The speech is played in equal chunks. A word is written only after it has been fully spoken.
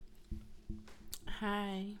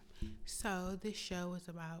Hi. So this show is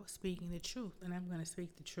about speaking the truth, and I'm going to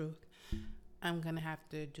speak the truth. I'm going to have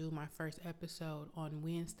to do my first episode on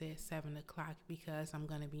Wednesday at 7 o'clock because I'm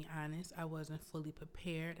going to be honest, I wasn't fully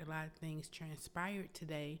prepared. A lot of things transpired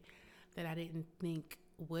today that I didn't think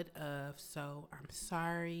would have, so I'm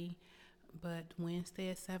sorry. But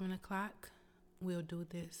Wednesday at 7 o'clock, we'll do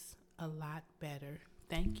this a lot better.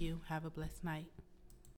 Thank you. Have a blessed night.